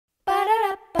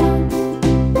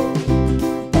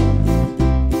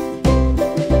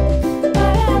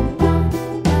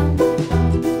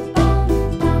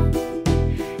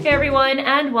everyone,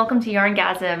 and welcome to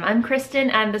YarnGasm. I'm Kristen,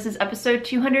 and this is episode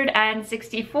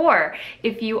 264.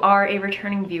 If you are a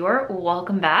returning viewer,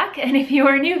 welcome back. And if you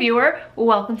are a new viewer,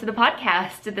 welcome to the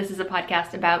podcast. This is a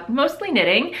podcast about mostly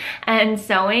knitting and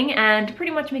sewing and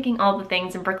pretty much making all the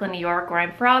things in Brooklyn, New York, where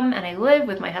I'm from, and I live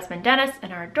with my husband Dennis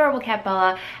and our adorable cat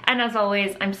Bella. And as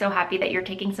always, I'm so happy that you're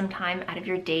taking some time out of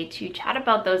your day to chat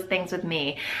about those things with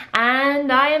me.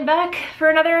 And I am back for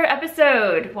another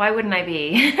episode. Why wouldn't I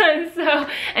be? So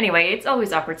anyway, it's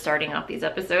always awkward starting off these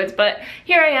episodes, but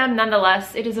here I am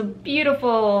nonetheless. It is a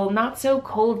beautiful, not so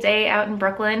cold day out in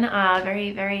Brooklyn.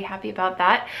 Very, very happy about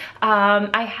that.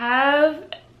 I have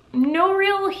no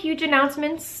real huge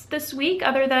announcements this week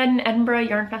other than Edinburgh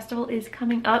Yarn Festival is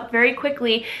coming up very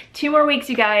quickly. 2 more weeks,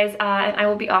 you guys, and I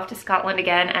will be off to Scotland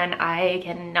again, and I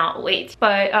cannot wait.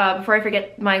 But before I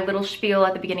forget my little spiel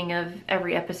at the beginning of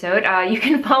every episode, you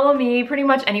can follow me pretty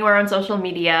much anywhere on social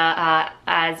media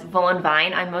as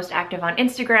Voolenvine. I'm most active on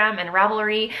Instagram and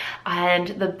Ravelry, and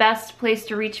the best place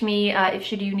to reach me if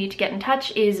should you need to get in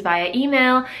touch is via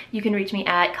email. You can reach me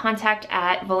at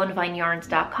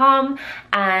contact@voolenvineyarns.com,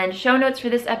 and show notes for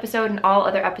this episode and all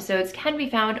other episodes can be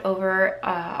found over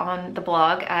on the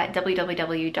blog at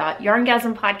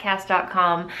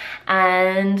www.yarngasmpodcast.com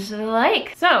and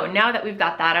So now that we've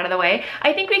got that out of the way,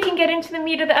 I think we can get into the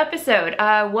meat of the episode,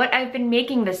 what I've been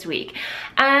making this week.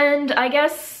 And I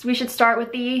guess we should start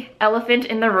with the elephant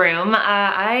in the room.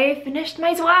 I finished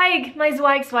my Zweig. My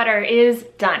Zweig sweater is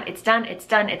done. It's done, it's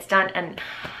done, it's done. And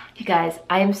you guys,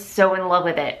 I am so in love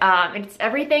with it. It's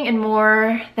everything and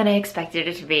more than I expected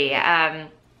it to be.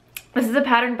 This is a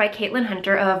pattern by Caitlin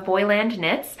Hunter of Boyland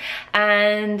Knits,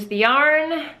 and the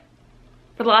yarn,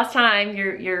 for the last time,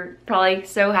 you're probably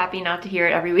so happy not to hear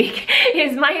it every week,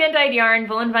 is my hand-dyed yarn,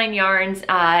 Voolenvine yarns,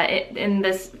 in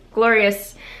this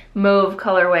glorious mauve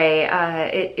colorway.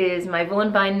 It is my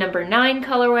Voolenvine number 9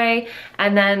 colorway,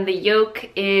 and then the yoke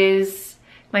is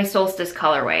my Solstice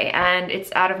colorway, and it's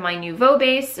out of my new Mauve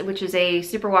base, which is a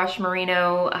superwash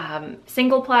merino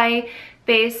single ply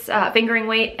base, fingering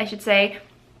weight, I should say.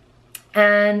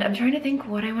 And I'm trying to think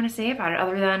what I want to say about it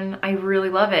other than I really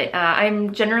love it.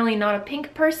 I'm generally not a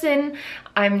pink person.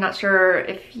 I'm not sure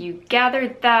if you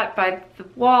gathered that by the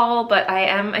wall, but I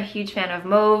am a huge fan of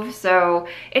mauve, so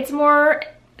it's more,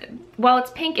 while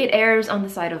it's pink, it airs on the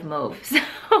side of mauve. So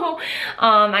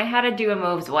I had to do a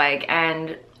mauve Zweig,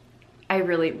 and I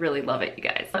really, really love it, you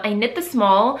guys. I knit the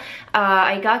small.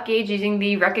 I got gauge using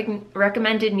the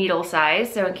recommended needle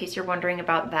size, so in case you're wondering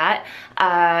about that.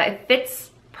 It fits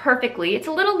perfectly. It's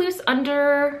a little loose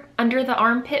under the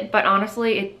armpit, but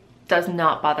honestly, it does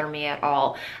not bother me at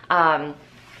all.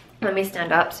 Let me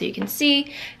stand up so you can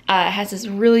see. It has this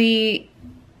really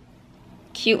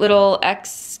cute little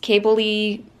X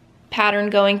cable-y pattern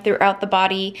going throughout the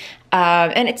body,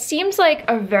 and it seems like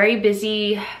a very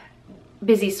busy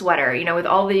sweater, you know, with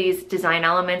all these design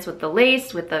elements, with the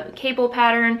lace, with the cable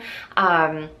pattern,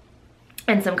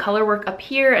 and some color work up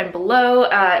here and below,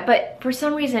 but for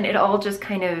some reason it all just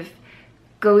kind of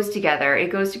goes together. It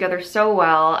goes together so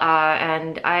well,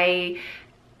 and I'm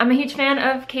a huge fan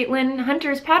of Caitlin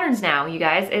Hunter's patterns now, you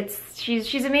guys.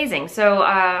 She's amazing. So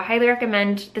highly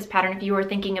recommend this pattern if you are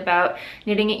thinking about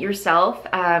knitting it yourself.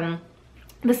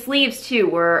 The sleeves too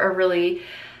were a really,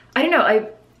 I don't know,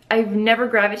 I've never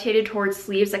gravitated towards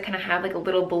sleeves that kind of have like a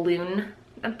little balloon.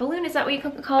 A balloon, is that what you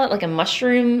call it? Like a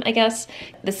mushroom, I guess.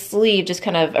 The sleeve just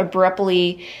kind of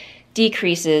abruptly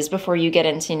decreases before you get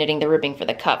into knitting the ribbing for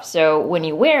the cuff. So when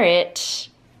you wear it,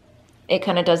 it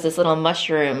kind of does this little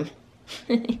mushroom,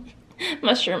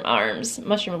 mushroom arms,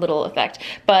 mushroom little effect.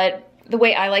 But the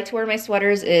way I like to wear my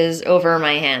sweaters is over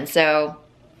my hand. So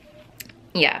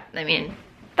yeah, I mean,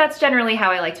 that's generally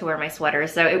how I like to wear my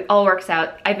sweaters, so it all works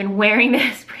out. I've been wearing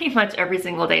this pretty much every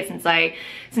single day since I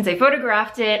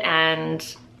photographed it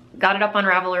and got it up on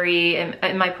Ravelry and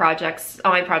in my projects,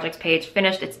 on my projects page.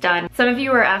 Finished, it's done. Some of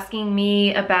you are asking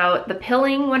me about the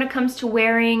pilling when it comes to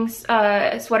wearing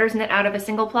sweaters knit out of a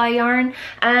single ply yarn,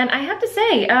 and I have to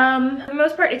say, for the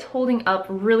most part, it's holding up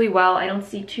really well. I don't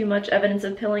see too much evidence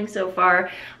of pilling so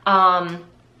far.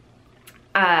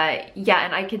 Yeah,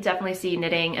 and I could definitely see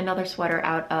knitting another sweater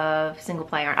out of single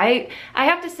ply yarn. I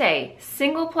have to say,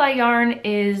 single ply yarn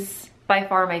is by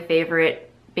far my favorite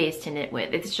base to knit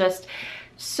with. It's just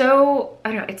so, I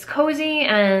don't know, it's cozy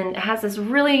and it has this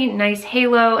really nice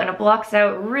halo and it blocks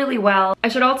out really well. I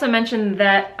should also mention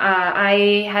that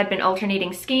I had been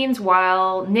alternating skeins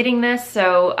while knitting this,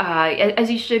 so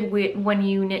as you should when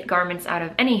you knit garments out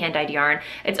of any hand-dyed yarn,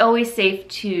 it's always safe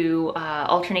to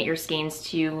alternate your skeins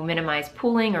to minimize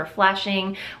pooling or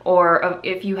flashing, or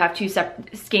if you have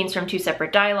skeins from two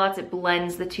separate dye lots, it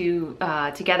blends the two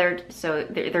together, so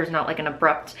there's not like an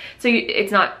abrupt, so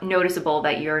it's not noticeable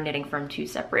that you're knitting from two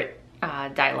separate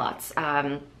dye lots.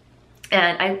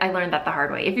 And I learned that the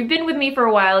hard way. If you've been with me for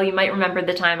a while, you might remember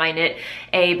the time I knit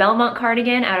a Belmont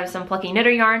cardigan out of some Plucky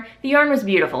Knitter yarn. The yarn was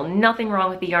beautiful, nothing wrong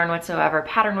with the yarn whatsoever.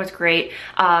 Pattern was great.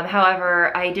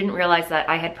 However, I didn't realize that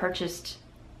I had purchased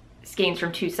skeins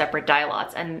from two separate dye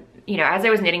lots. And you know, as I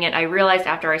was knitting it, I realized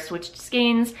after I switched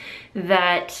skeins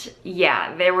that,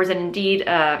 yeah, there was indeed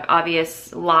an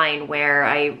obvious line where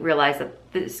I realized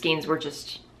that the skeins were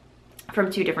just from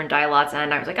two different dye lots,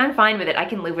 and I was like, I'm fine with it, I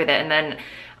can live with it. And then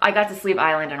I got to Sleeve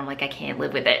Island and I'm like, I can't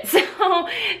live with it. So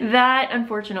that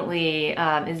unfortunately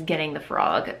is getting the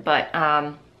frog, but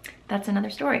that's another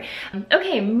story.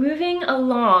 Okay, moving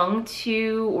along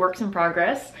to works in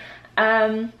progress.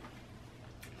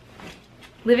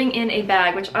 Living in a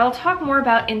bag, which I'll talk more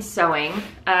about in sewing,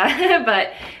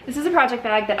 but this is a project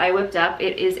bag that I whipped up.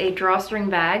 It is a drawstring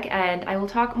bag, and I will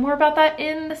talk more about that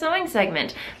in the sewing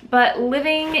segment. But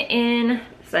living in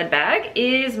said bag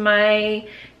is my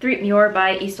Threep Muir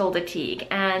by Isolde Teague,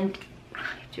 and I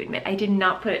have to admit, I did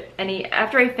not put any,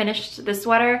 after I finished the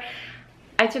sweater,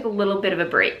 I took a little bit of a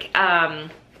break.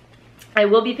 I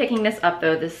will be picking this up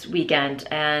though this weekend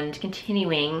and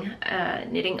continuing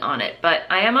knitting on it, but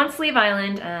I am on Sleeve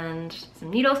Island and some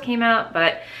needles came out,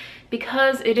 but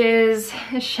because it is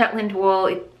Shetland wool,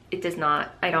 it does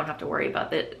not, I don't have to worry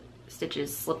about the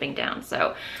stitches slipping down,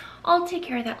 so I'll take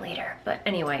care of that later. But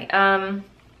anyway,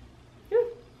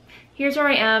 here's where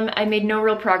I am. I made no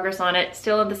real progress on it,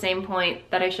 still at the same point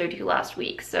that I showed you last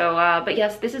week. So, but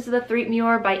yes, this is the Threep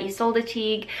Muir by Isolde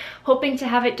Teague. Hoping to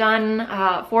have it done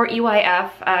for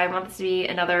EYF. I want this to be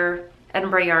another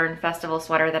Edinburgh Yarn Festival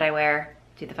sweater that I wear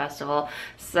to the festival.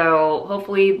 So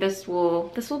hopefully this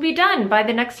will be done by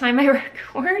the next time I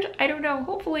record. I don't know,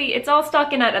 hopefully. It's all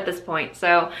stockinette at this point,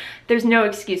 so there's no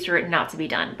excuse for it not to be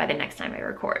done by the next time I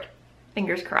record.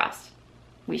 Fingers crossed.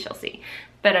 We shall see.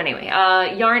 But anyway,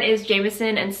 yarn is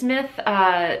Jameson and Smith,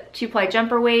 2-ply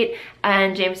jumper weight,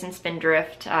 and Jameson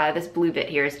Spindrift. This blue bit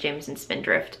here is Jameson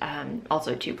Spindrift,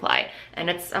 also 2-ply.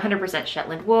 And it's 100%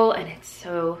 Shetland wool, and it's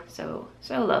so, so,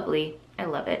 so lovely. I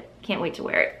love it. Can't wait to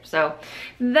wear it. So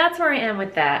that's where I am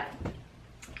with that.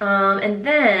 And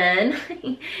then,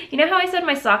 you know how I said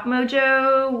my sock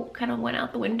mojo kind of went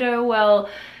out the window? Well,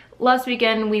 last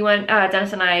weekend we went,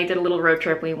 Dennis and I did a little road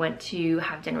trip. We went to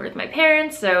have dinner with my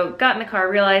parents, so got in the car,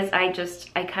 realized I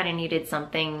kind of needed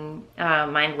something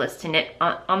mindless to knit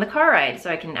on the car ride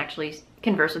so I can actually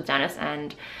converse with Dennis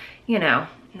and, you know,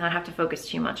 not have to focus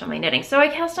too much on my knitting. So I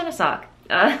cast on a sock.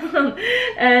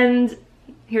 And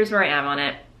here's where I am on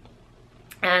it.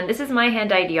 And this is my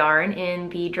hand-dyed yarn in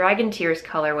the Dragon Tears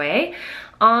colorway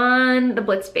on the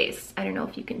Blitz base. I don't know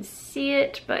if you can see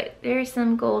it, but there's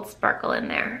some gold sparkle in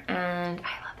there. And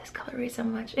I love this colorway so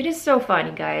much. It is so fun,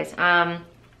 you guys.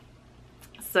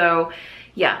 So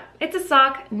yeah, it's a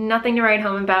sock, nothing to write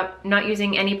home about, not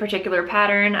using any particular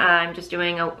pattern. I'm just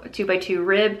doing a 2x2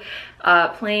 rib,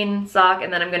 plain sock,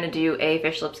 and then I'm gonna do a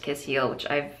Fish Lips Kiss heel, which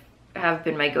have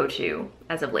been my go-to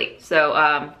as of late.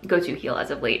 So go-to heel as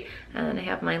of late. And I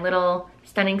have my little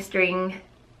Stunning String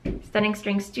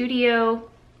Studio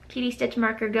Kitty Stitch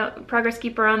marker progress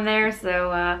keeper on there.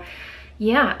 So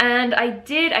yeah, and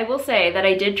I will say that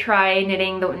I did try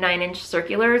knitting the 9-inch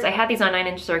circulars. I had these on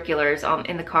 9-inch circulars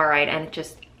in the car ride,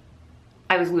 and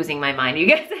I was losing my mind. You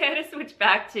guys, I had to switch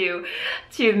back to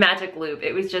Magic Loop.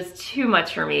 It was just too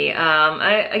much for me.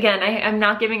 I'm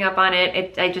not giving up on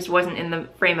it. I just wasn't in the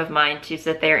frame of mind to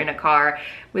sit there in a car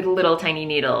with little tiny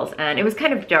needles, and it was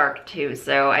kind of dark too,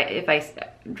 so if I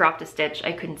dropped a stitch,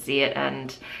 I couldn't see it,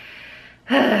 and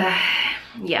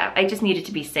yeah, I just needed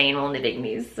to be sane while knitting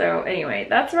these. So anyway,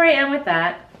 that's where I am with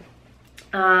that.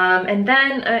 And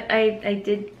then I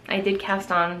did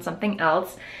cast on something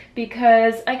else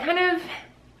because I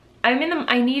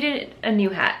needed a new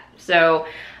hat. So,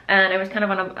 and I was kind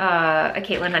of on a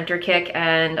Caitlin Hunter kick,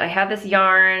 and I had this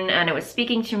yarn and it was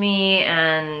speaking to me,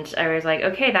 and I was like,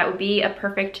 okay, that would be a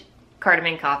perfect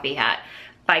Cardamom Coffee Hat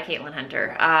by Caitlin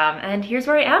Hunter. And here's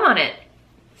where I am on it.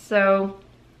 So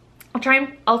I'll try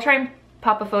and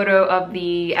pop a photo of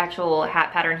the actual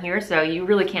hat pattern here, so you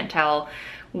really can't tell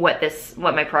what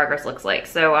my progress looks like.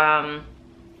 So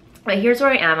but here's where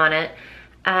I am on it.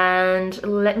 And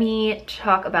let me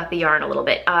talk about the yarn a little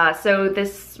bit. So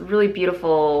this really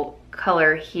beautiful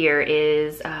color here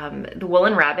is the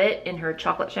Woolen Rabbit in her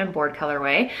Chocolate Chambord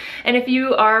colorway. And if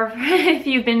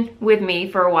you've been with me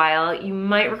for a while, you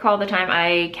might recall the time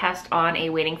I cast on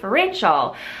a Waiting for Rain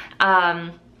shawl.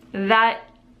 That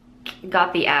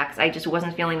got the axe. I just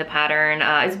wasn't feeling the pattern.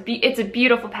 It's a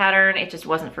beautiful pattern. It just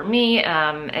wasn't for me.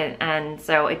 And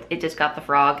so it just got the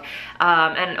frog.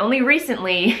 And only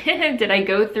recently did I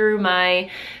go through my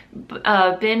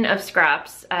bin of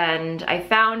scraps and I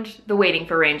found the Waiting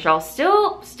for Rain shawl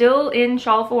still in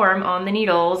shawl form on the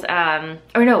needles.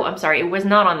 Or no, I'm sorry, it was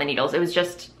not on the needles. It was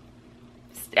just,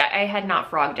 I had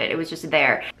not frogged it. It was just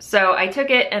there. So I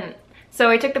took it and so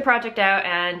I took the project out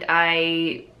and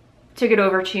I took it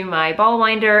over to my ball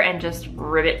winder and just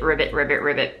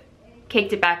ribbit,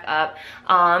 caked it back up.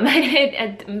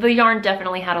 The yarn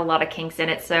definitely had a lot of kinks in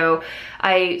it, so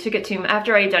I took it to,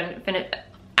 after I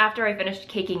finished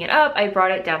caking it up, I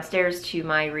brought it downstairs to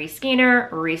my re-skeiner,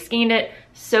 re-skeined it,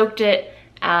 soaked it,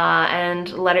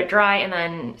 and let it dry, and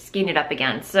then skeined it up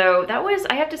again. So that was,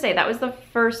 I have to say, that was the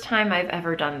first time I've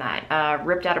ever done that.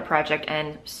 Ripped out a project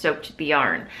and soaked the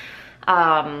yarn.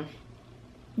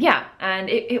 Yeah, and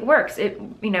it works. It,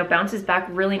 you know, bounces back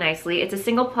really nicely. It's a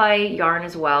single ply yarn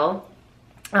as well.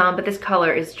 But this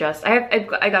color is just,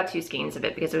 I got 2 skeins of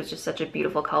it because it was just such a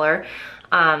beautiful color.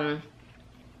 So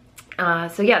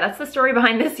yeah, that's the story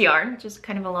behind this yarn, just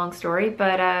kind of a long story.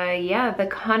 But yeah, the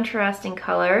contrasting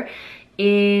color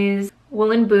is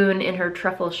Woolen Boon in her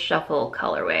Truffle Shuffle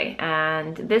colorway.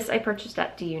 And this I purchased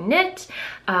at Do You Knit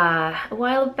a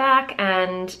while back,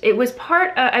 and it was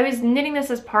I was knitting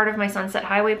this as part of my Sunset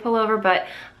Highway pullover, but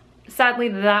sadly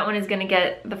that one is gonna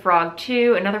get the frog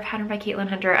too. Another pattern by Caitlin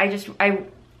Hunter.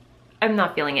 I'm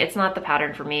not feeling it. It's not the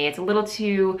pattern for me. It's a little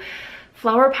too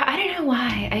flower power. I don't know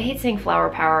why. I hate saying flower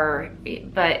power,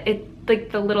 but like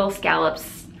the little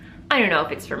scallops, I don't know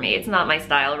if it's for me. It's not my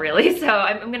style really. So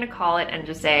I'm gonna call it and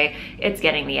just say it's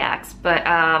getting the axe. But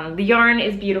the yarn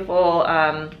is beautiful.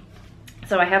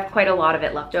 So I have quite a lot of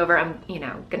it left over. I'm, you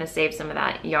know, gonna save some of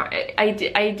that yarn. I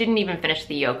didn't even finish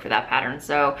the yoke for that pattern.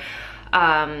 So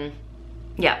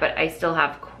yeah, but I still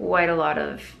have quite a lot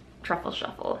of Truffle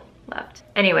Shuffle left.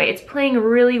 Anyway, it's playing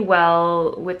really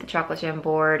well with the Chocolate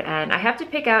Chambord, and I have to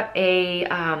pick out a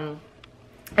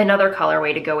another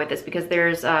colorway to go with this because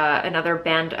there's another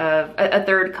band of a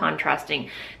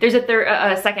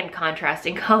second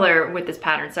contrasting color with this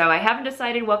pattern. So I haven't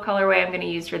decided what colorway I'm going to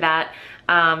use for that.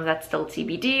 That's still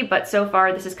TBD, but so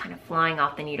far this is kind of flying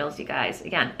off the needles, you guys.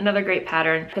 Again, another great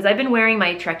pattern because I've been wearing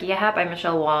my Trekkie hat by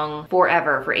Michelle Wong for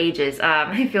ages.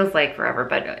 It feels like forever,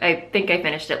 but I think I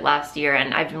finished it last year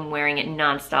and I've been wearing it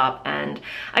nonstop, and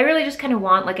I really just kind of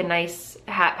want like a nice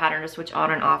hat pattern to switch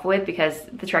on and off with because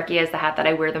the Trekkie is the hat that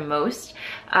I wear the most.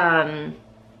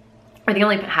 Or the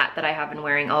only hat that I have been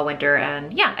wearing all winter,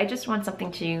 and yeah, I just want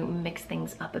something to mix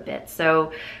things up a bit.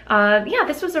 So yeah,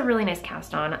 this was a really nice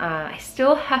cast on. I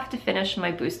still have to finish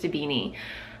my Boosta beanie.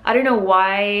 I don't know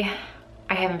why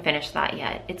I haven't finished that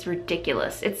yet. It's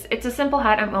ridiculous. It's a simple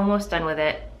hat. I'm almost done with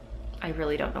it. I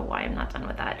really don't know why I'm not done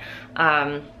with that.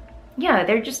 Yeah,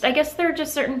 I guess they're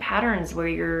just certain patterns where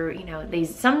you're, you know,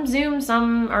 some zoom,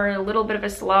 some are a little bit of a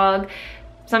slog.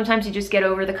 Sometimes you just get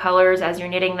over the colors as you're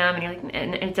knitting them, and you're like,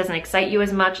 and it doesn't excite you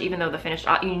as much, even though the finished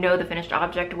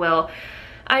object will.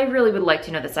 I really would like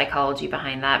to know the psychology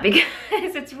behind that because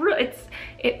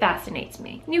it fascinates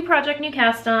me. New project, new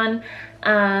cast on,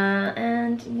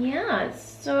 and yeah.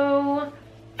 So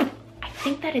I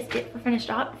think that is it for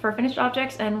finished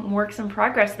objects and works in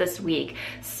progress this week.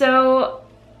 So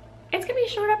it's gonna be a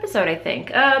short episode, I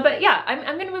think. But yeah,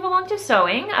 I'm gonna move along to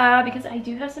sewing because I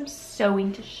do have some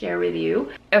sewing to share with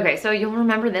you. Okay, so you'll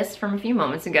remember this from a few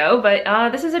moments ago, but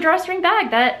this is a drawstring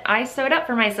bag that I sewed up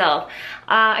for myself.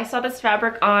 I saw this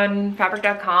fabric on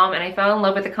fabric.com and I fell in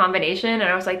love with the combination, and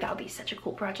I was like, that would be such a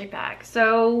cool project bag.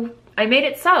 So I made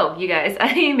it sew, you guys.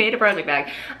 I made a project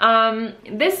bag.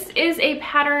 This is a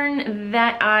pattern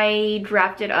that I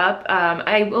drafted up.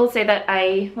 I will say that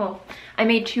I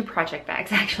made 2 project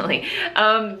bags actually.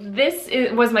 This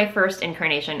was my first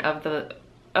incarnation of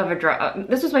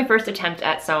this was my first attempt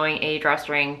at sewing a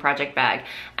drawstring project bag,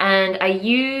 and I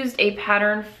used a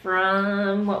pattern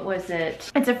from, what was it?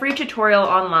 It's a free tutorial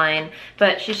online,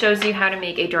 but she shows you how to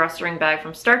make a drawstring bag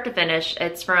from start to finish.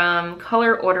 It's from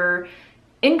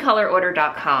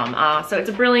incolororder.com. So it's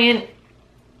a brilliant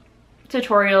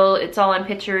tutorial. It's all in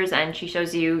pictures, and she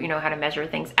shows you, you know, how to measure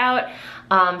things out.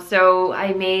 So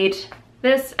I made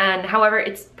this, and however,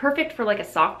 it's perfect for like a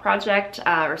sock project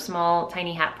or small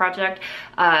tiny hat project.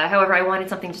 However, I wanted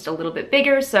something just a little bit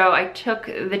bigger, so I took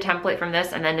the template from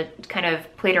this and then kind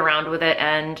of played around with it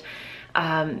and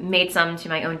made some to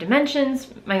my own dimensions,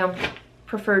 my own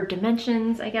preferred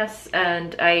dimensions, I guess.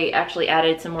 And I actually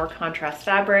added some more contrast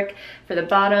fabric for the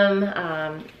bottom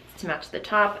to match the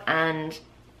top, and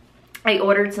I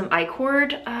ordered some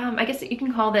I-cord. I guess you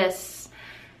can call this,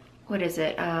 what is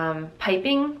it?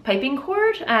 Piping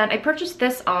cord. And I purchased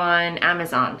this on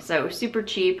Amazon, so it was super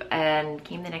cheap and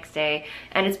came the next day.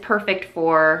 And it's perfect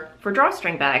for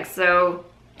drawstring bags. So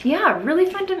yeah, really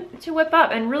fun to whip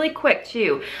up and really quick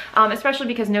too, especially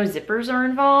because no zippers are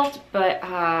involved. But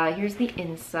here's the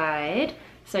inside.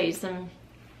 So I used some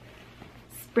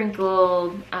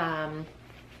sprinkled,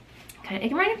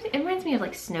 it reminds me of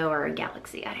like snow or a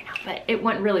galaxy, I don't know, but it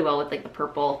went really well with like the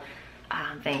purple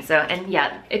thing. So, and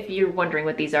yeah, if you're wondering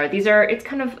what these are, it's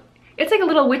like a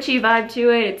little witchy vibe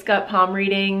to it. It's got palm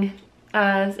reading.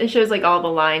 It shows like all the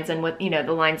lines and what, the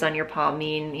lines on your palm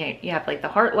mean. You have like the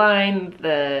heart line,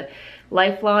 the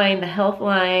lifeline, the health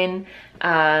line,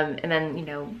 and then,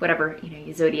 whatever,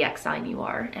 your zodiac sign you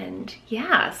are. And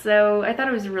yeah, so I thought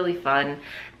it was really fun.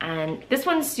 And this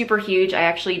one's super huge. I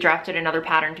actually drafted another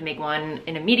pattern to make one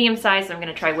in a medium size, so I'm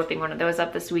gonna try whipping one of those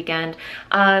up this weekend.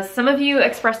 Some of you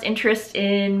expressed interest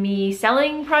in me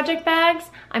selling project bags.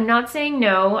 I'm not saying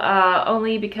no,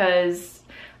 only because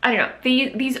I don't know,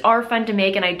 these are fun to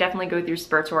make, and I definitely go through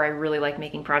spurts where I really like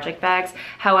making project bags.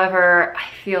 However, I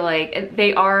feel like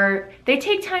they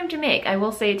take time to make. I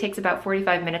will say it takes about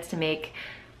 45 minutes to make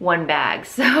one bag.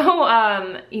 So,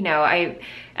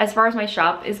 as far as my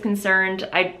shop is concerned,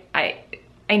 I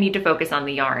need to focus on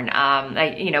the yarn.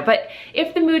 But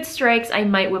if the mood strikes, I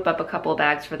might whip up a couple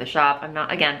bags for the shop. I'm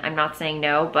not saying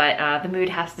no, but the mood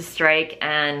has to strike,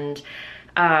 and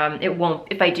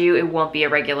if I do, it won't be a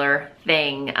regular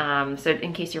thing. So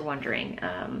in case you're wondering,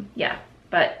 yeah,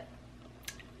 but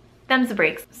them's the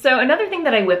breaks. So another thing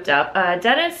that I whipped up,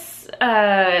 Dennis,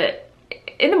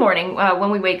 in the morning, when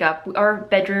we wake up, our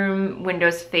bedroom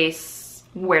windows face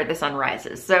where the sun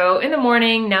rises. So in the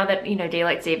morning, now that,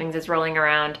 daylight savings is rolling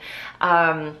around,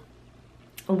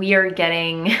 we are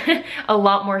getting a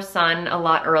lot more sun a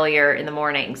lot earlier in the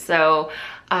morning. So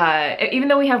even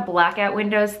though we have blackout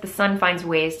windows, the sun finds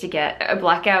ways to get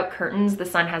blackout curtains. The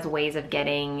sun has ways of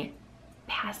getting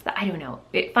past that. I don't know.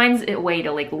 It finds a way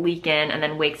to like leak in and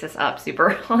then wakes us up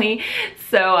super early.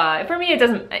 So for me, it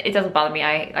doesn't bother me.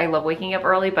 I love waking up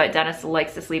early, but Dennis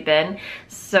likes to sleep in.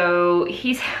 So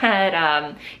he's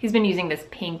been using this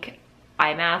pink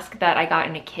eye mask that I got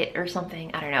in a kit or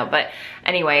something. I don't know. But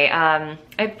anyway,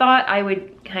 I thought I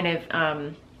would kind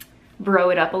of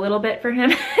bro it up a little bit for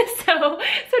him, so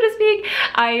to speak.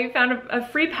 I found a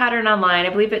free pattern online. I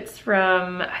believe it's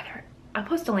from, I'll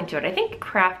post a link to it. I think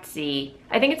Craftsy.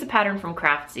 I think it's a pattern from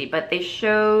Craftsy, but they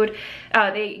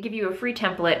give you a free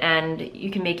template and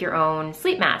you can make your own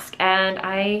sleep mask. And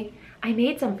I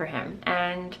made some for him,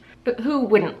 and who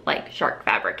wouldn't like shark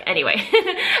fabric? Anyway,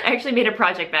 I actually made a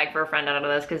project bag for a friend out of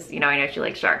this because, I know she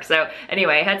likes sharks. So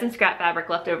anyway, I had some scrap fabric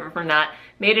left over from that,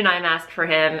 made an eye mask for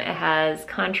him. It has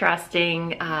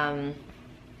contrasting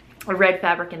red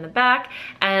fabric in the back,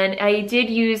 and I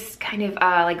did use kind of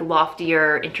like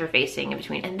loftier interfacing in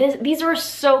between. And these are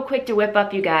so quick to whip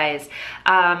up, you guys.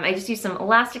 I just used some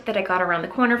elastic that I got around the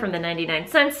corner from the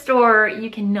 99-cent store.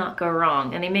 You cannot go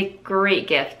wrong, and they make great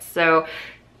gifts. So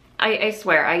I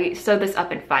swear, I sewed this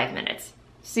up in 5 minutes.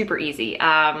 Super easy.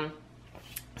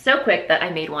 So quick that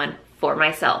I made one for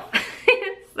myself.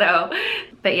 So,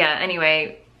 but yeah,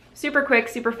 anyway, super quick,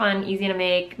 super fun, easy to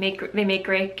make. They make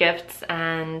great gifts,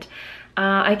 and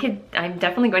I'm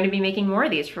definitely going to be making more of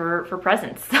these for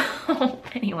presents. So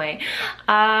anyway,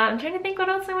 I'm trying to think what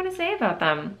else I want to say about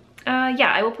them.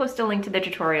 Yeah, I will post a link to the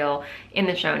tutorial in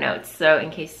the show notes, so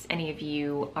in case any of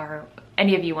you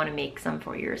want to make some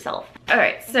for yourself. All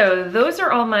right, so those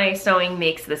are all my sewing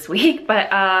makes this week,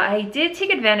 but I did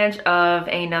take advantage of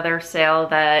another sale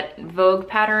that Vogue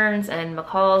Patterns and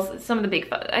McCall's, some of the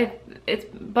big, it's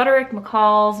Butterick,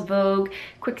 McCall's, Vogue,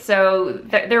 Quick Sew,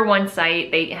 they're one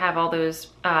site. They have all those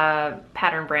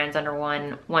pattern brands under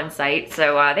one site.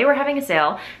 So they were having a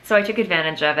sale, so I took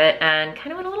advantage of it and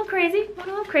kind of went a little crazy,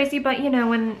 but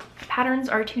when patterns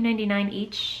are $2.99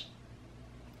 each,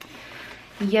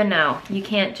 you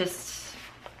can't just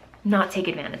not take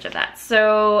advantage of that.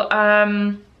 So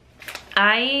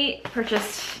I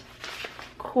purchased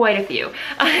quite a few,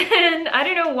 and I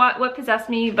don't know what possessed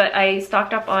me, but I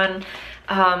stocked up on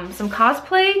some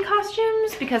cosplay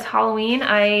costumes because Halloween,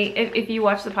 if you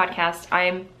watch the podcast,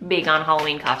 I'm big on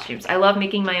Halloween costumes. I love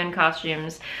making my own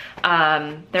costumes.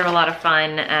 They're a lot of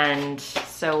fun, and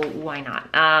so why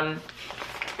not?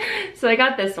 So I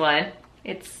got this one.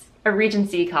 It's a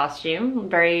Regency costume,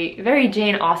 very, very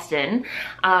Jane Austen.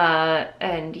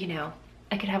 And you know,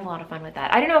 I could have a lot of fun with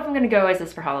that. I don't know if I'm gonna go as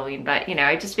this for Halloween, but you know,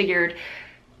 I just figured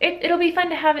it'll be fun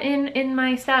to have in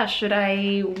my stash should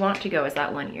I want to go as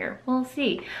that one year. We'll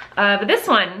see. But this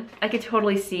one, I could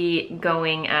totally see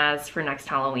going as for next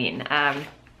Halloween.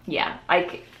 Yeah,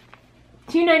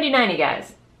 $2.99, you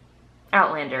guys.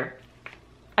 Outlander.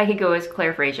 I could go as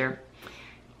Claire Fraser.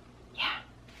 Yeah.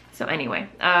 So anyway,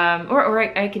 or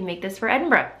I could make this for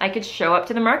Edinburgh. I could show up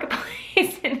to the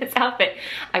marketplace in this outfit.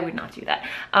 I would not do that.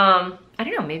 I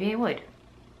don't know, maybe I would.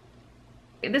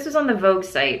 This was on the Vogue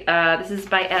site. This is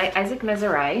by Isaac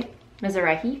Mizrahi.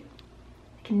 I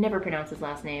can never pronounce his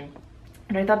last name.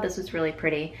 And I thought this was really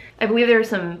pretty. I believe there are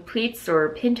some pleats or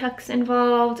pin tucks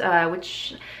involved,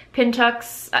 which pin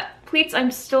tucks, pleats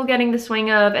I'm still getting the swing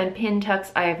of, and pin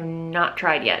tucks I have not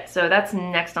tried yet. So that's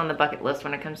next on the bucket list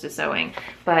when it comes to sewing.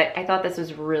 But I thought this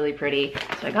was really pretty,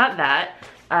 so I got that.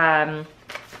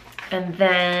 And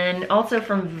then also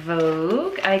from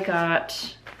Vogue, I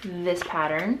got this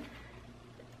pattern.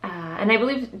 And I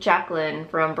believe Jacqueline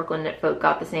from Brooklyn Knit Folk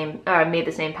got the same, made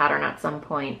the same pattern at some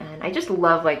point. And I just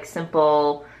love like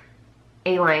simple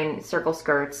A-line circle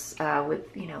skirts with,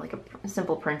 you know, like a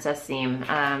simple princess seam.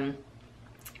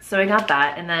 So I got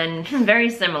that, and then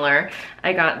very similar,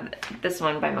 I got this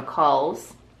one by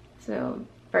McCall's. So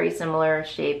very similar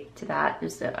shape to that.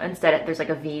 Just instead there's like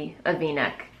a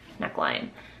V-neck neckline.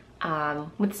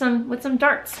 With some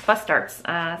darts, bust darts.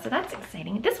 So that's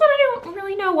exciting. This one I don't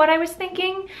really know what I was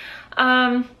thinking.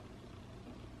 I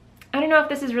don't know if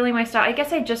this is really my style. I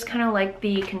guess I just kind of like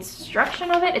the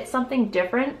construction of it. It's something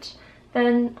different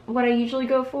than what I usually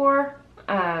go for.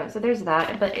 So there's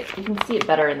that, but you can see it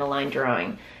better in the line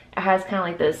drawing. It has kind of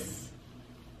like this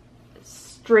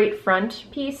straight front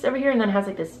piece over here, and then it has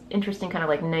like this interesting kind of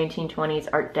like 1920s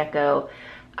Art Deco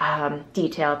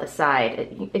detail at the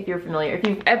side. If you're familiar,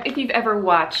 if you've ever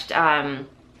watched what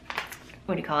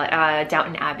do you call it,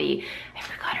 Downton Abbey. I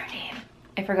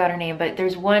forgot her name, but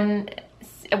there's one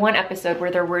episode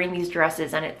where they're wearing these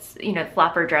dresses, and it's, you know,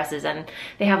 flapper dresses, and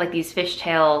they have like these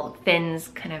fishtail fins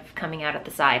kind of coming out at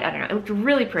the side. I don't know, it looked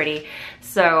really pretty.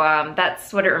 So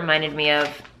that's what it reminded me of.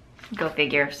 Go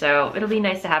figure. So it'll be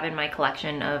nice to have in my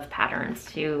collection of patterns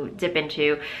to dip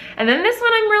into. And then this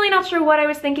one, I'm really not sure what I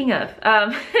was thinking of.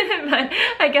 But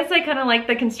I guess I kind of like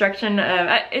the construction of,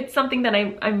 it's something that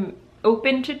I'm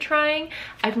open to trying.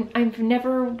 I've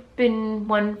never been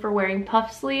one for wearing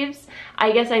puff sleeves.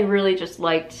 I guess I really just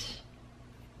liked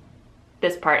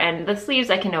this part, and the sleeves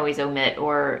I can always omit,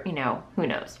 or, you know, who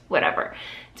knows, whatever.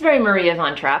 It's very Maria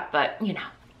von Trapp, but you know.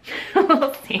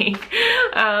 We'll see.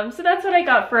 So that's what I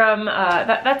got from,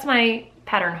 that's my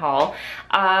pattern haul.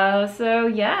 So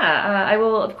yeah, I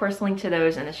will of course link to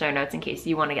those in the show notes in case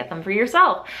you want to get them for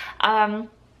yourself.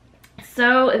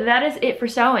 So that is it for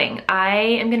sewing. I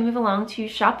am going to move along to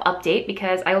shop update,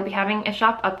 because I will be having a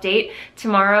shop update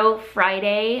tomorrow,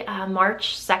 Friday,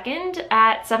 March 2nd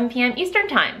at 7 p.m. Eastern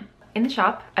time. In the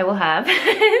shop, I will have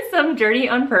some Dirty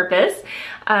on Purpose.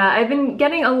 I've been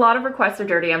getting a lot of requests for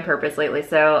Dirty on Purpose lately,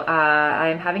 so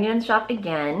I'm having it in the shop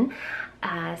again.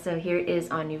 So here it is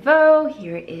on Nouveau,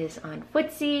 here it is on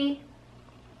Footsie,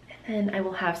 and then I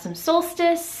will have some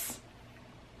Solstice.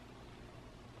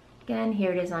 Again,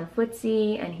 here it is on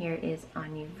Footsie, and here it is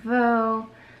on Nouveau.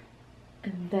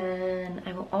 And then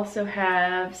I will also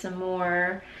have some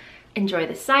more Enjoy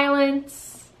the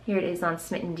Silence. Here it is on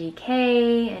Smitten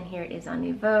DK, and here it is on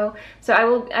Nouveau. So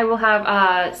I will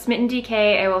have Smitten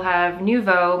DK, I will have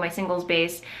Nouveau, my singles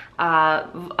base,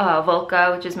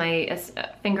 Volca, which is my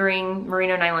fingering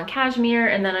merino nylon cashmere,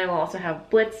 and then I will also have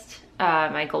Blitzed,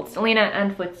 my gold Stellina,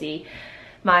 and Footsie,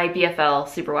 my BFL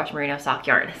Superwash merino sock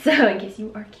yarn. So in case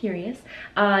you are curious.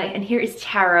 And here is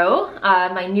Taro,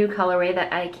 my new colorway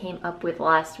that I came up with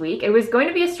last week. It was going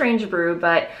to be a Strange Brew,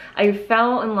 but I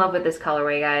fell in love with this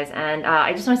colorway, guys. And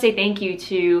I just want to say thank you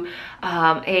to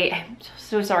I'm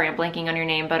so sorry I'm blanking on your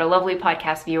name, but a lovely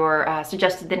podcast viewer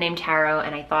suggested the name Taro,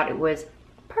 and I thought it was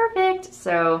perfect.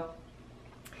 So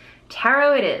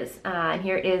Taro it is. And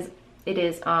here it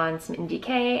is on Smitten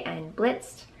DK and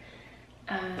Blitzed.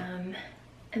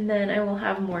 And then I will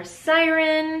have more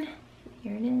Siren.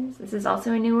 Here it is. This is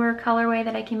also a newer colorway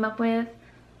that I came up with.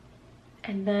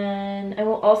 And then I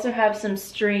will also have some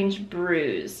Strange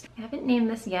Brews. I haven't named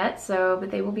this yet,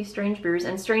 but they will be Strange Brews.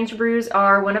 And Strange Brews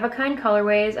are one-of-a-kind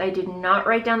colorways. I did not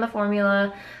write down the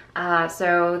formula.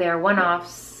 So they're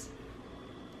one-offs,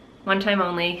 one time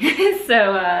only.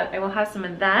 So I will have some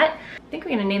of that. I think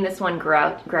we're gonna name this one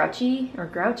Grouchy or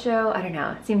Groucho. I don't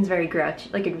know. It seems very grouchy,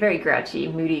 like a very grouchy,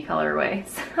 moody colorway.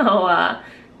 So I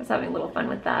was having a little fun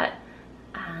with that.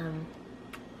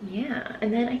 Yeah,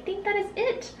 and then I think that is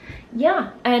it.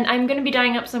 Yeah, and I'm gonna be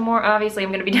dyeing up some more, obviously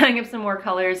I'm gonna be dyeing up some more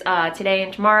colors today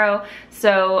and tomorrow.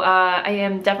 So I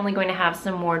am definitely going to have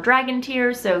some more dragon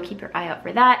tears, so keep your eye out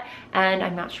for that. And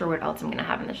I'm not sure what else I'm gonna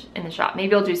have in the shop.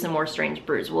 Maybe I'll do some more strange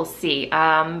brews, we'll see.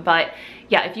 But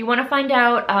yeah, if you wanna find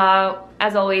out,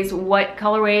 as always, what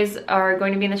colorways are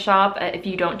going to be in the shop, if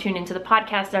you don't tune into the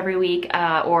podcast every week,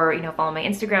 or follow my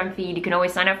Instagram feed, you can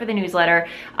always sign up for the newsletter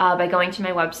by going to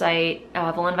my website,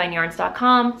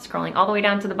 voolenvineyarns.com, scrolling all the way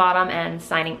down to the bottom and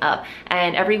signing up.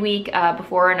 And every week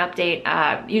before an update,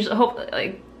 usually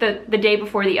like the day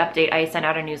before the update, I send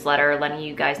out a newsletter letting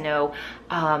you guys know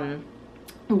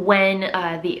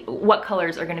what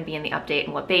colors are going to be in the update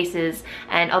and what bases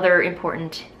and other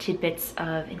important tidbits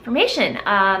of information.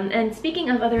 And speaking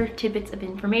of other tidbits of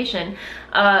information,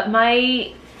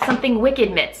 my Something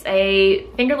Wicked mitts, a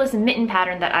fingerless mitten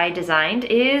pattern that I designed,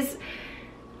 is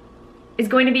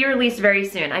going to be released very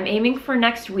soon. I'm aiming for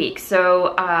next week,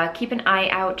 so keep an eye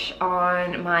out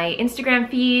on my Instagram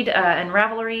feed and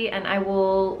Ravelry, and I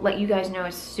will let you guys know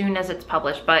as soon as it's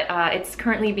published. But it's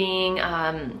currently being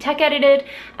tech edited,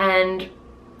 and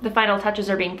the final touches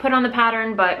are being put on the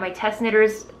pattern, but my test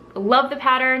knitters love the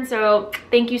pattern, so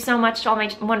thank you so much to all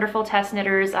my wonderful test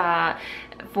knitters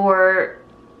for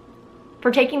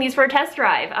taking these for a test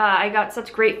drive. I got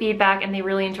such great feedback, and they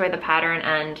really enjoy the pattern,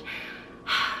 and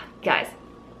guys,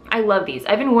 I love these.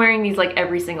 I've been wearing these like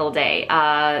every single day.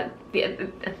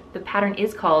 The pattern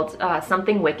is called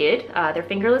Something Wicked. They're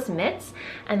fingerless mitts,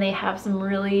 and they have some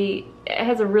it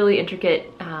has a really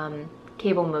intricate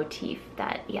cable motif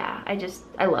that, yeah,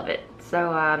 I love it.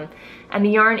 So, and the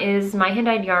yarn is my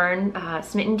hand-dyed yarn,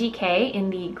 Smitten DK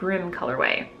in the Grim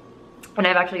colorway. And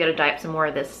I've actually got to dye up some more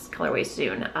of this colorway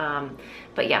soon.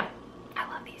 But yeah, I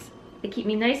love these. They keep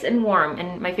me nice and warm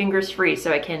and my fingers free,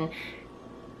 so I can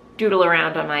doodle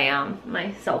around on my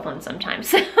my cell phone sometimes.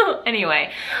 So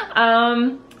anyway,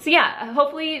 so yeah,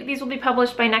 hopefully these will be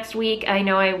published by next week. I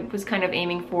know I was kind of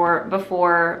aiming for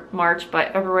before March,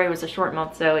 but February was a short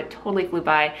month, so it totally flew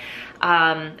by.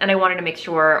 And I wanted to make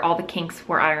sure all the kinks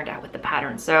were ironed out with the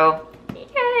pattern, so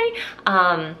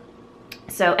yay.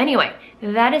 So anyway,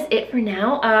 that is it for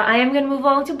now. I am going to move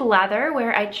on to Blather,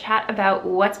 where I chat about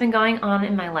what's been going on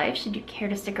in my life, should you care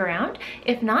to stick around.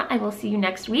 If not, I will see you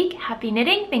next week. Happy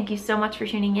knitting. Thank you so much for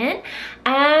tuning in,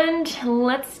 and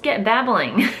let's get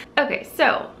babbling. Okay,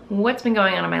 so what's been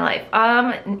going on in my life?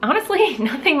 Honestly,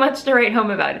 nothing much to write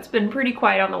home about. It's been pretty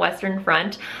quiet on the Western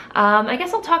Front. I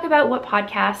guess I'll talk about what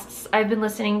podcasts I've been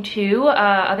listening to,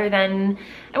 other than,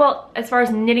 well, as far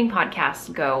as knitting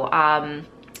podcasts go.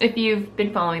 If you've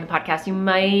been following the podcast, you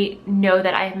might know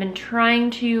that I have been trying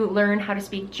to learn how to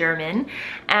speak German,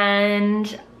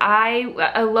 and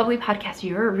a lovely podcast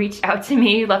viewer reached out to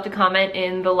me, left a comment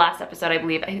in the last episode, I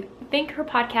believe. I think her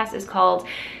podcast is called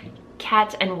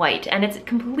Cat and White, and it's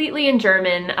completely in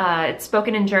German. It's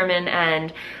spoken in German,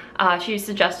 and she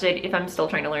suggested, if I'm still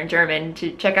trying to learn German,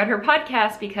 to check out her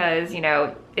podcast because,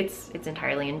 it's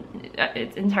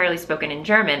entirely spoken in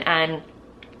German. And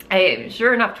I,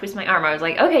 sure enough, twist my arm. I was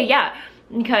like, okay, yeah,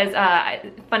 because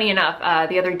funny enough,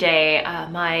 the other day,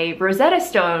 my Rosetta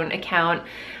Stone account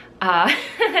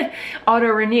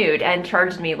auto-renewed and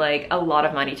charged me like a lot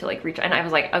of money to like reach, and I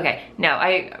was like, okay, no.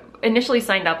 I initially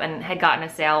signed up and had gotten a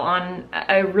sale on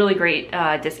a really great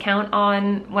discount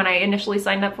on when I initially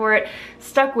signed up for it.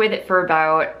 Stuck with it for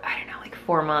about, I don't know, like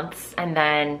 4 months, and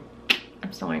then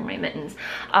I'm still wearing my mittens.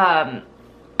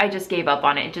 I just gave up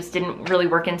on it. It just didn't really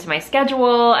work into my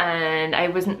schedule, and I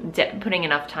wasn't putting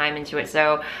enough time into it.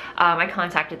 So I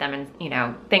contacted them, and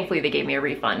thankfully they gave me a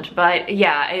refund. But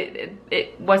yeah,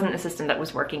 it wasn't a system that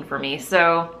was working for me.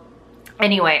 So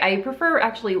anyway, I prefer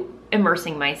actually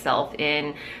immersing myself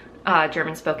in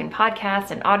German spoken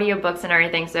podcasts and audiobooks and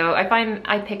everything, so I find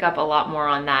I pick up a lot more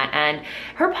on that. And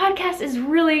her podcast is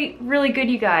really, really good,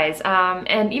 you guys.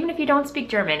 And even if you don't speak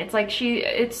German, it's like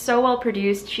it's so well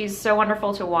produced. She's so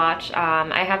wonderful to watch.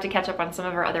 I have to catch up on some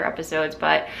of her other episodes,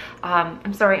 but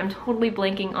I'm sorry, I'm totally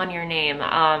blanking on your name.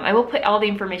 I will put all the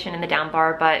information in the down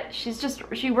bar, but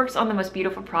she works on the most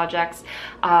beautiful projects.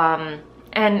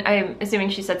 And I'm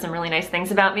assuming she said some really nice things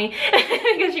about me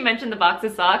because she mentioned the box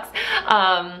of socks.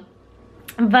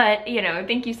 But, you know,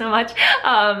 thank you so much.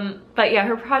 But yeah,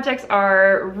 her projects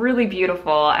are really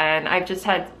beautiful, and I've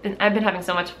been having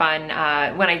so much fun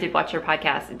when I did watch her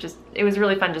podcast. It was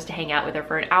really fun just to hang out with her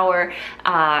for an hour,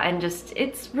 and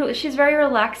she's very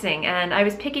relaxing, and I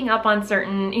was picking up on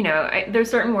certain, you know, there's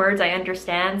certain words I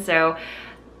understand, so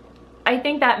I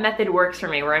think that method works for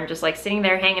me, where I'm just like sitting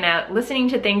there hanging out, listening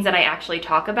to things that I actually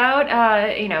talk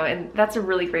about, you know, and that's a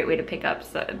really great way to pick up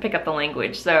the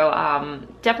language. So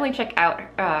definitely check out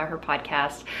her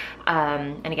podcast.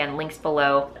 And again, links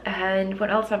below. And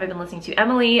what else have I been listening to?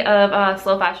 Emily of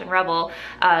Slow Fashion Rebel,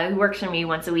 who works for me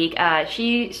once a week,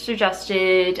 she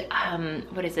suggested,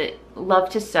 what is it? Love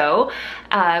to Sew,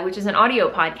 which is an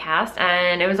audio podcast,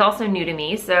 and it was also new to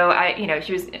me. So you know,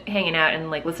 she was hanging out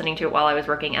and like listening to it while I was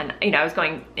working, and you know, I was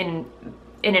going in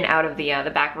and out of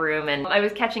the back room, and I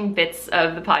was catching bits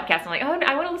of the podcast. I'm like, oh,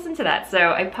 I want to listen to that.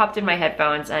 So I popped in my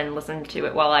headphones and listened to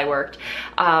it while I worked.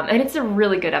 And it's a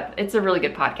really good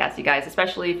podcast, you guys,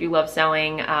 especially if you love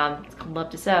sewing. It's called Love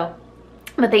to Sew.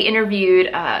 But they interviewed,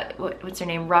 what's her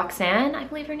name? Roxanne, I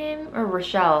believe her name, or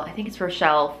Rochelle. I think it's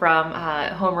Rochelle from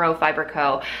Home Row Fiber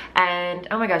Co. And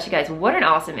oh my gosh, you guys, what an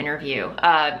awesome interview.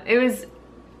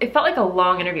 It felt like a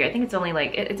long interview. I think it's only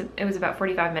like, it was about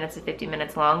 45 minutes to 50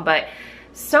 minutes long, but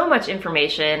so much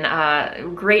information,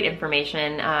 great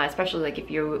information, especially like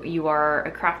if you are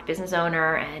a craft business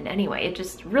owner. And anyway, it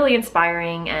just really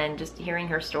inspiring, and just hearing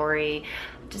her story,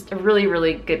 just a really,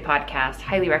 really good podcast.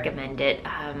 Highly recommend it.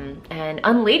 And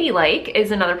Unladylike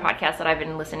is another podcast that I've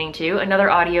been listening to, another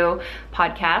audio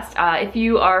podcast. If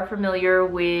you are familiar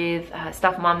with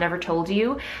Stuff Mom Never Told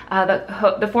You,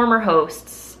 the former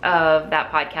hosts of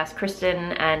that podcast,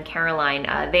 Kristen and Caroline,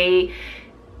 they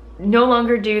no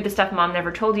longer do the Stuff Mom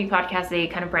Never Told You podcast. They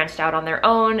kind of branched out on their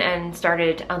own and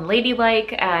started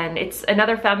Unladylike, and it's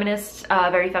another feminist,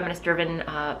 very feminist driven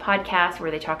podcast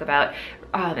where they talk about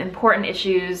important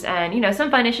issues, and you know,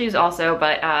 some fun issues also,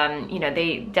 but you know,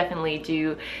 they definitely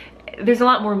do, there's a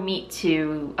lot more meat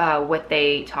to what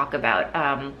they talk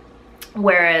about,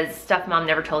 whereas Stuff Mom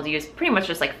Never Told You is pretty much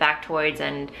just like factoids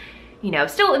and, you know,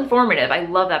 still informative. I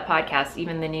love that podcast,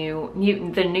 even the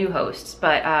new hosts,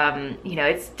 but you know,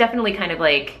 it's definitely kind of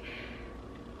like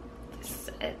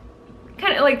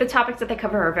the topics that they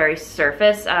cover are very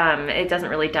surface. It doesn't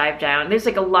really dive down. There's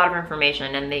like a lot of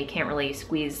information, and they can't really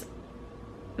squeeze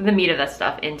the meat of that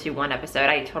stuff into one episode.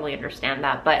 I totally understand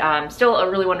that, but still a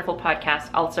really wonderful podcast.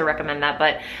 Also recommend that.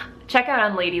 But check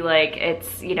out Unladylike.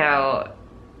 It's, you know,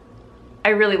 I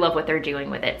really love what they're doing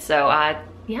with it. So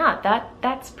yeah,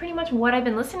 that's pretty much what I've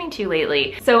been listening to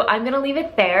lately. So I'm gonna leave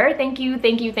it there. Thank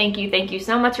you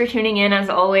so much for tuning in, as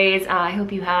always. I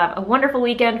hope you have a wonderful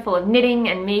weekend full of knitting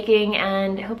and making,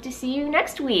 and hope to see you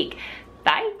next week.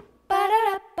 Bye.